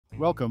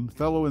Welcome,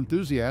 fellow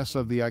enthusiasts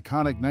of the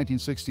iconic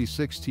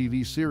 1966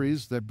 TV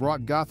series that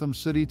brought Gotham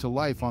City to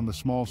life on the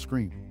small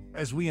screen.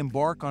 As we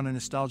embark on a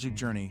nostalgic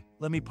journey,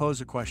 let me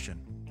pose a question.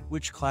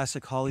 Which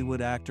classic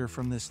Hollywood actor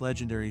from this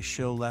legendary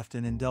show left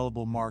an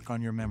indelible mark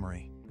on your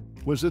memory?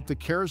 Was it the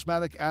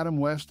charismatic Adam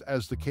West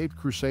as the Caped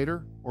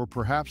Crusader, or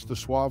perhaps the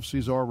suave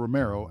Cesar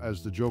Romero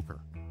as the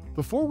Joker?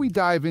 Before we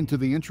dive into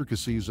the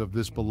intricacies of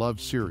this beloved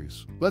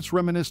series, let's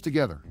reminisce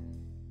together.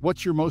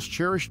 What's your most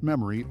cherished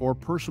memory or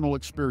personal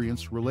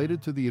experience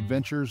related to the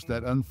adventures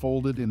that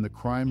unfolded in the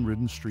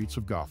crime-ridden streets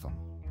of Gotham?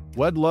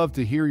 We'd love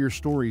to hear your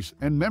stories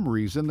and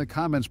memories in the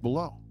comments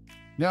below.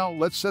 Now,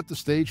 let's set the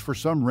stage for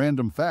some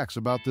random facts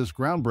about this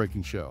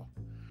groundbreaking show.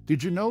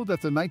 Did you know that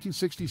the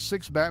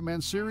 1966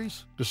 Batman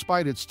series,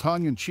 despite its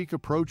tongue-in-cheek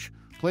approach,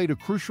 played a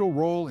crucial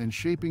role in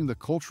shaping the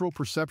cultural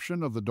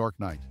perception of the Dark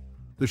Knight?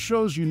 The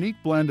show's unique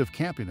blend of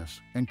campiness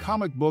and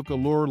comic book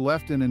allure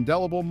left an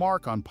indelible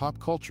mark on pop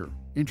culture,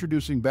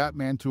 introducing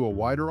Batman to a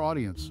wider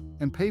audience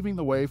and paving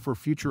the way for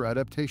future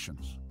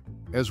adaptations.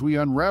 As we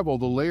unravel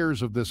the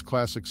layers of this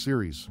classic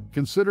series,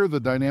 consider the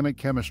dynamic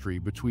chemistry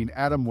between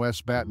Adam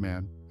West's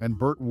Batman and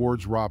Burt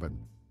Ward's Robin.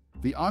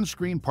 The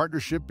on-screen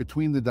partnership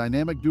between the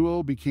dynamic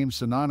duo became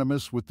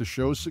synonymous with the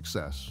show's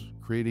success,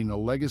 creating a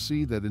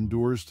legacy that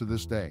endures to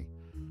this day.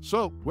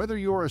 So, whether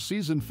you're a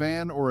seasoned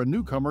fan or a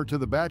newcomer to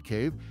the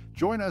Batcave,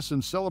 join us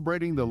in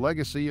celebrating the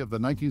legacy of the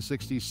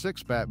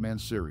 1966 Batman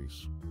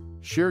series.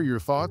 Share your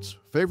thoughts,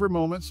 favorite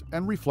moments,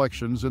 and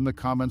reflections in the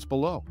comments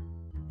below.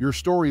 Your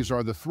stories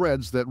are the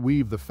threads that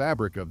weave the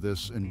fabric of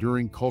this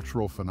enduring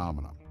cultural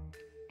phenomenon.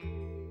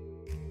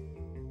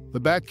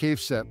 The Batcave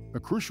set, a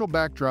crucial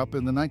backdrop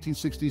in the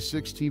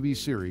 1966 TV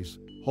series,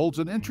 holds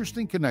an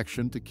interesting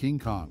connection to King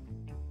Kong.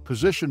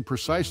 Positioned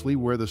precisely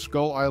where the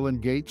Skull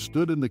Island Gate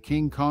stood in the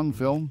King Kong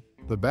film,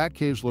 the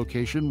Batcave's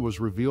location was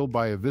revealed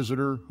by a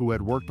visitor who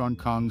had worked on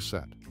Kong's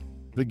set.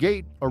 The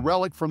gate, a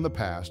relic from the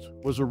past,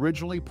 was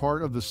originally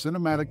part of the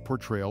cinematic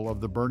portrayal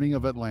of the burning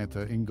of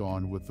Atlanta in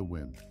Gone with the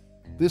Wind.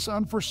 This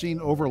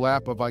unforeseen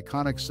overlap of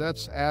iconic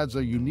sets adds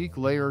a unique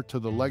layer to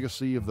the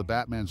legacy of the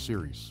Batman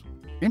series.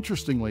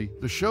 Interestingly,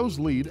 the show's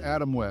lead,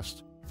 Adam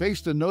West,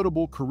 faced a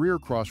notable career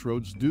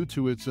crossroads due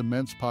to its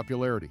immense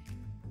popularity.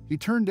 He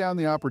turned down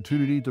the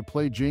opportunity to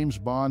play James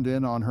Bond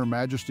in On Her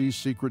Majesty's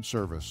Secret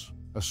Service,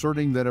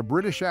 asserting that a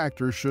British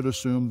actor should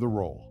assume the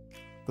role.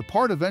 The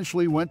part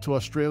eventually went to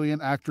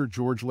Australian actor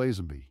George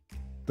Lazenby.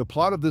 The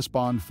plot of this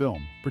Bond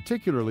film,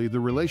 particularly the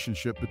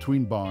relationship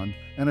between Bond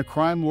and a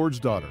crime lord's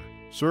daughter,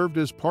 served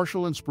as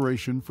partial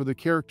inspiration for the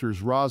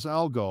characters Ra's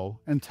al Ghul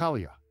and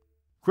Talia.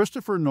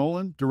 Christopher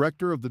Nolan,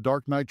 director of the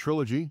Dark Knight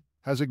trilogy,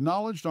 has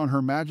acknowledged On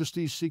Her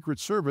Majesty's Secret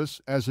Service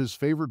as his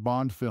favorite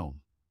Bond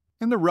film.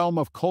 In the realm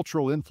of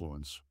cultural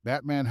influence,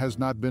 Batman has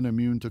not been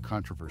immune to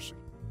controversy.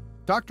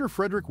 Dr.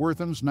 Frederick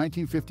Wertham's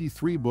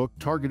 1953 book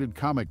targeted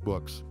comic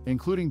books,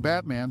 including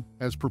Batman,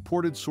 as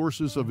purported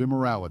sources of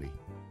immorality.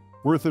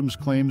 Wertham's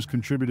claims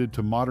contributed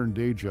to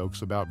modern-day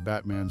jokes about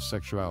Batman's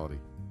sexuality.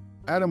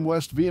 Adam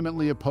West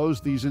vehemently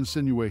opposed these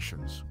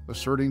insinuations,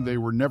 asserting they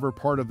were never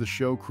part of the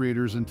show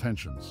creator's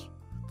intentions.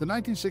 The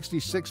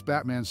 1966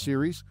 Batman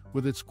series,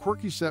 with its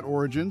quirky set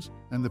origins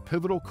and the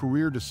pivotal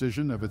career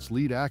decision of its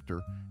lead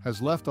actor,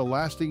 has left a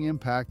lasting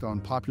impact on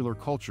popular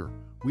culture,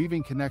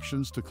 weaving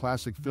connections to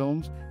classic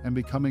films and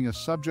becoming a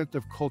subject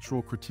of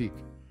cultural critique.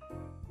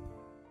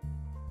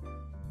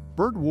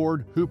 Burt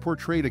Ward, who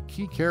portrayed a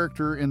key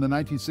character in the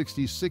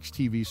 1966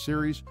 TV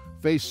series,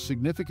 faced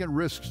significant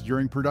risks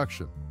during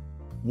production.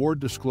 Ward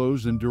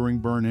disclosed enduring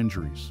burn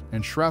injuries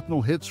and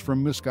shrapnel hits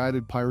from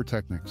misguided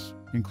pyrotechnics,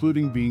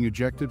 including being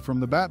ejected from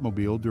the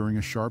Batmobile during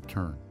a sharp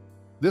turn.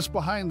 This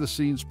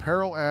behind-the-scenes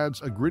peril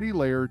adds a gritty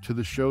layer to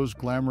the show's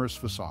glamorous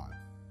facade.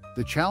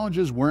 The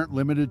challenges weren't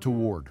limited to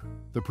Ward.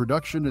 The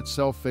production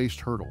itself faced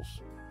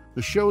hurdles.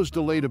 The show's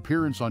delayed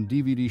appearance on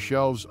DVD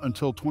shelves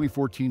until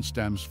 2014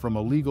 stems from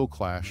a legal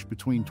clash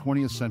between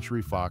 20th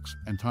Century Fox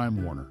and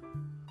Time Warner.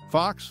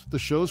 Fox, the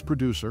show's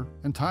producer,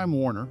 and Time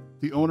Warner,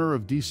 the owner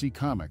of DC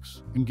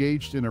Comics,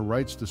 engaged in a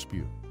rights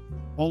dispute.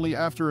 Only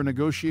after a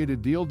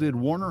negotiated deal did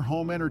Warner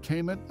Home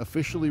Entertainment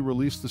officially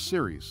release the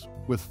series,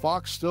 with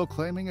Fox still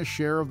claiming a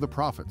share of the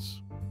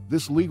profits.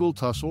 This legal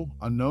tussle,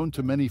 unknown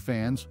to many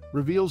fans,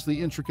 reveals the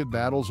intricate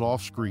battles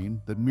off-screen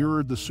that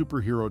mirrored the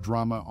superhero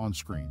drama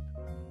on-screen.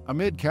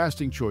 Amid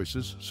casting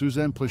choices,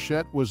 Suzanne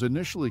Pleshette was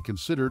initially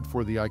considered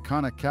for the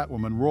iconic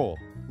Catwoman role,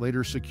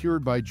 later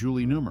secured by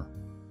Julie Newmar.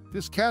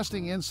 This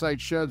casting insight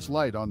sheds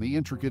light on the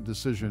intricate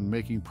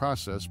decision-making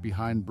process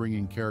behind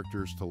bringing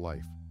characters to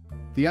life.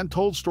 The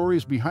untold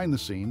stories behind the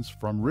scenes,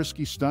 from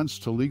risky stunts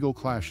to legal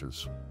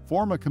clashes,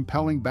 form a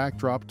compelling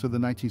backdrop to the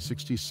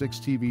 1966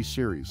 TV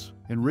series,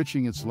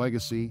 enriching its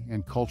legacy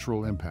and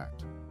cultural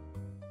impact.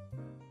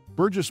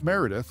 Burgess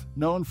Meredith,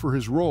 known for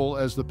his role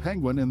as the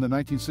Penguin in the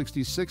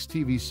 1966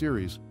 TV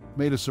series,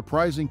 made a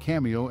surprising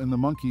cameo in The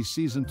Monkees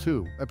Season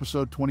 2,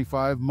 Episode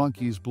 25,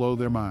 Monkeys Blow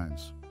Their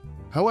Minds.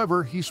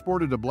 However, he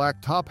sported a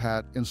black top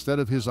hat instead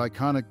of his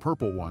iconic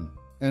purple one,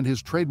 and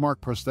his trademark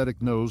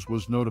prosthetic nose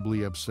was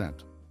notably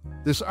absent.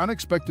 This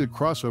unexpected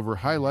crossover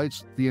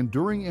highlights the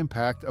enduring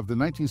impact of the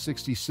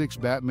 1966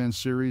 Batman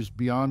series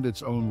beyond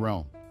its own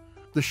realm.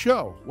 The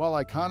show, while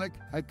iconic,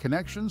 had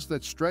connections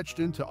that stretched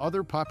into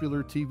other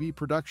popular TV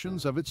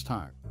productions of its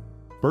time.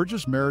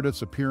 Burgess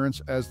Meredith's appearance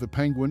as the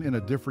Penguin in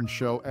a different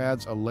show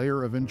adds a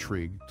layer of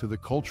intrigue to the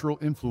cultural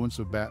influence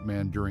of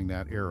Batman during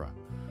that era.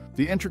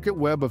 The intricate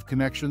web of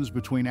connections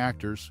between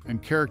actors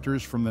and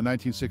characters from the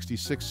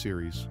 1966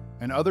 series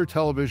and other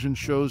television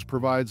shows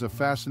provides a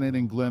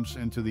fascinating glimpse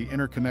into the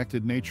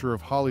interconnected nature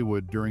of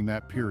Hollywood during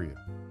that period.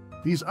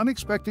 These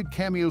unexpected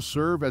cameos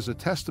serve as a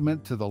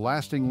testament to the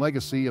lasting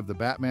legacy of the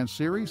Batman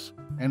series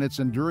and its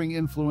enduring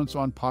influence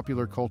on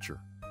popular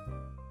culture.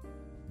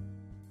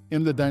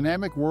 In the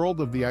dynamic world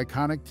of the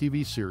iconic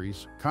TV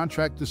series,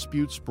 contract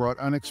disputes brought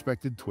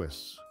unexpected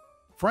twists.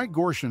 Frank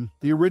Gorshin,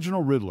 the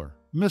original Riddler,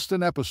 missed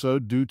an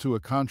episode due to a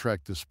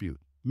contract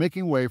dispute,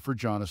 making way for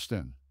John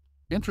Astin.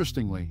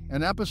 Interestingly,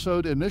 an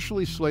episode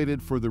initially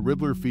slated for the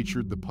Riddler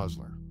featured the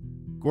Puzzler.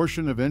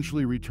 Gorshin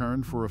eventually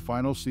returned for a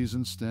final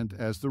season stint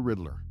as the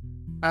Riddler.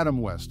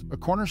 Adam West, a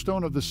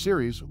cornerstone of the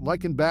series,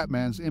 likened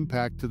Batman's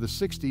impact to the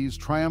 60s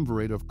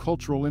triumvirate of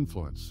cultural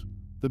influence.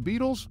 The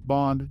Beatles,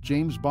 Bond,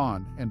 James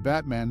Bond, and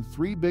Batman,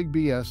 three big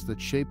BS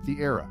that shaped the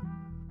era.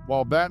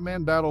 While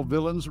Batman battled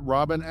villains,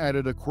 Robin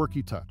added a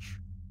quirky touch.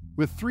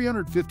 With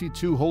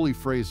 352 holy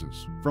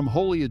phrases, from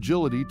holy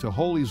agility to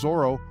holy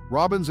Zorro,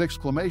 Robin's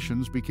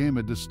exclamations became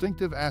a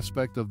distinctive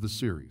aspect of the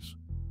series.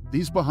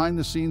 These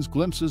behind-the-scenes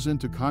glimpses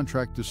into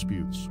contract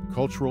disputes,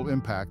 cultural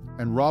impact,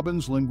 and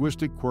Robin's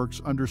linguistic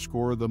quirks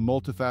underscore the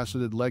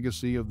multifaceted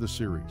legacy of the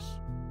series.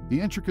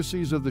 The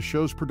intricacies of the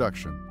show's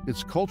production,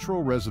 its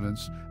cultural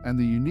resonance, and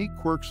the unique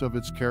quirks of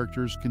its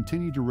characters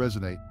continue to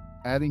resonate,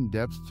 adding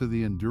depth to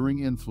the enduring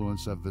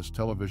influence of this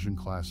television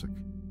classic.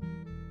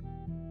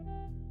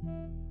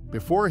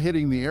 Before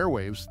hitting the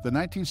airwaves, the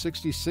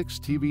 1966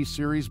 TV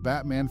series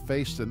Batman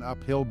faced an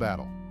uphill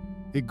battle.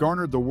 It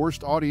garnered the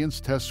worst audience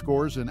test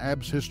scores in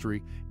AB's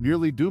history,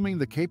 nearly dooming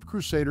the Caped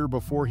Crusader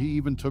before he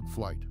even took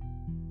flight.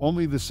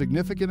 Only the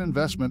significant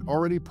investment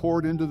already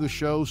poured into the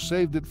show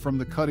saved it from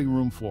the cutting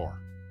room floor.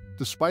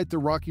 Despite the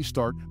rocky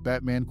start,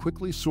 Batman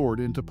quickly soared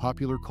into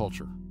popular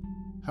culture.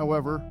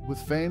 However, with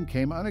fame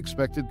came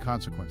unexpected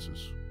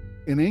consequences.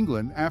 In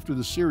England, after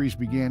the series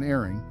began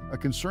airing, a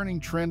concerning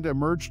trend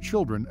emerged: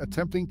 children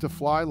attempting to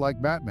fly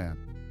like Batman.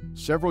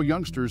 Several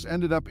youngsters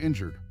ended up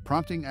injured,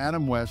 prompting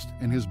Adam West,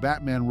 in his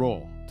Batman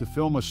role, to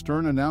film a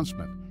stern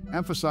announcement,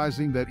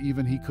 emphasizing that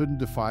even he couldn't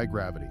defy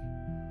gravity.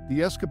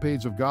 The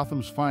escapades of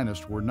Gotham's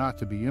finest were not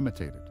to be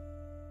imitated.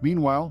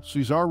 Meanwhile,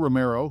 Cesar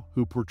Romero,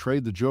 who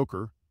portrayed the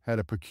Joker, had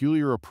a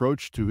peculiar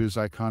approach to his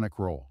iconic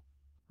role.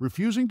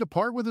 Refusing to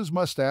part with his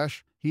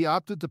mustache, he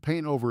opted to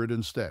paint over it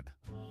instead.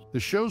 The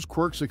show's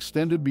quirks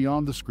extended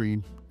beyond the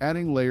screen,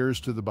 adding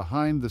layers to the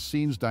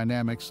behind-the-scenes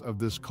dynamics of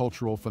this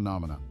cultural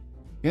phenomenon.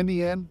 In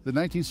the end, the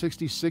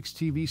 1966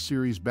 TV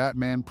series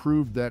Batman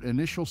proved that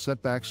initial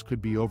setbacks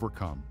could be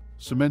overcome,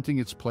 cementing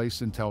its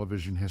place in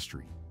television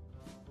history.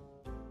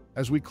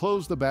 As we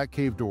close the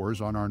Batcave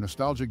doors on our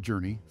nostalgic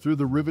journey through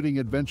the riveting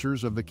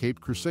adventures of the Caped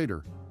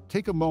Crusader,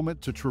 take a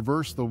moment to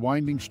traverse the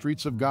winding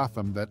streets of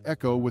Gotham that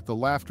echo with the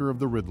laughter of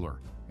the Riddler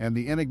and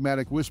the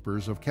enigmatic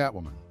whispers of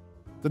Catwoman.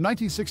 The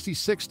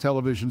 1966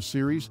 television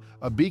series,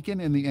 a beacon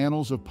in the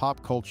annals of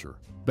pop culture,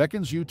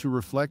 beckons you to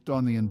reflect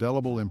on the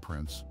indelible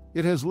imprints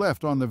it has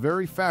left on the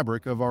very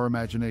fabric of our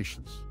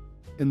imaginations.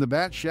 In the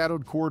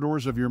bat-shadowed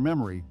corridors of your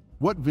memory,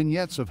 what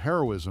vignettes of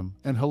heroism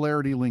and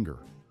hilarity linger?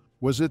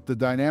 Was it the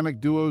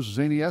dynamic duo's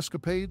zany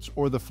escapades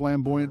or the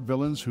flamboyant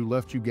villains who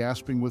left you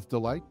gasping with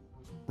delight?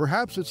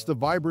 Perhaps it's the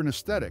vibrant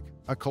aesthetic,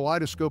 a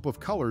kaleidoscope of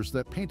colors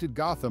that painted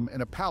Gotham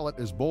in a palette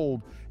as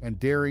bold and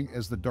daring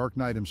as the Dark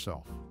Knight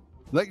himself.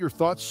 Let your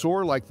thoughts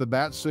soar like the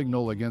bat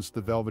signal against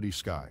the velvety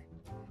sky.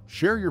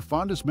 Share your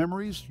fondest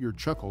memories, your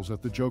chuckles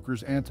at the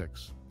Joker's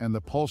antics, and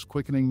the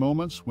pulse-quickening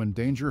moments when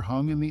danger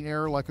hung in the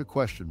air like a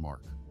question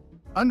mark.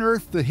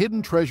 Unearth the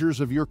hidden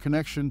treasures of your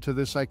connection to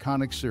this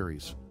iconic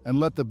series, and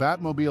let the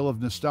Batmobile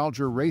of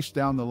nostalgia race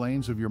down the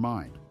lanes of your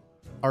mind.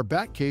 Our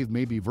Batcave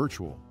may be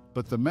virtual,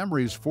 but the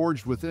memories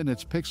forged within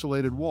its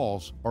pixelated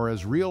walls are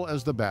as real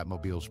as the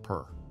Batmobile's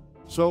purr.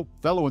 So,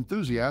 fellow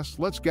enthusiasts,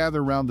 let's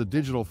gather around the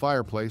digital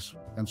fireplace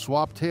and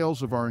swap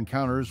tales of our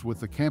encounters with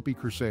the campy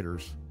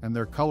Crusaders and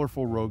their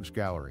colorful rogues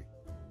gallery.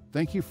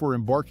 Thank you for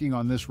embarking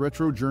on this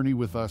retro journey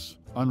with us,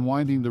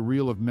 unwinding the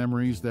reel of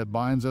memories that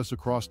binds us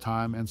across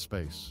time and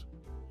space.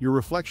 Your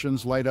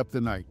reflections light up the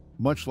night,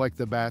 much like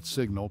the bat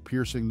signal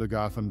piercing the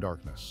Gotham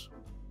darkness.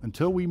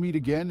 Until we meet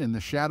again in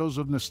the shadows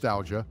of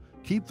nostalgia,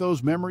 keep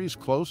those memories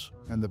close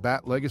and the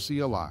Bat legacy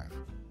alive.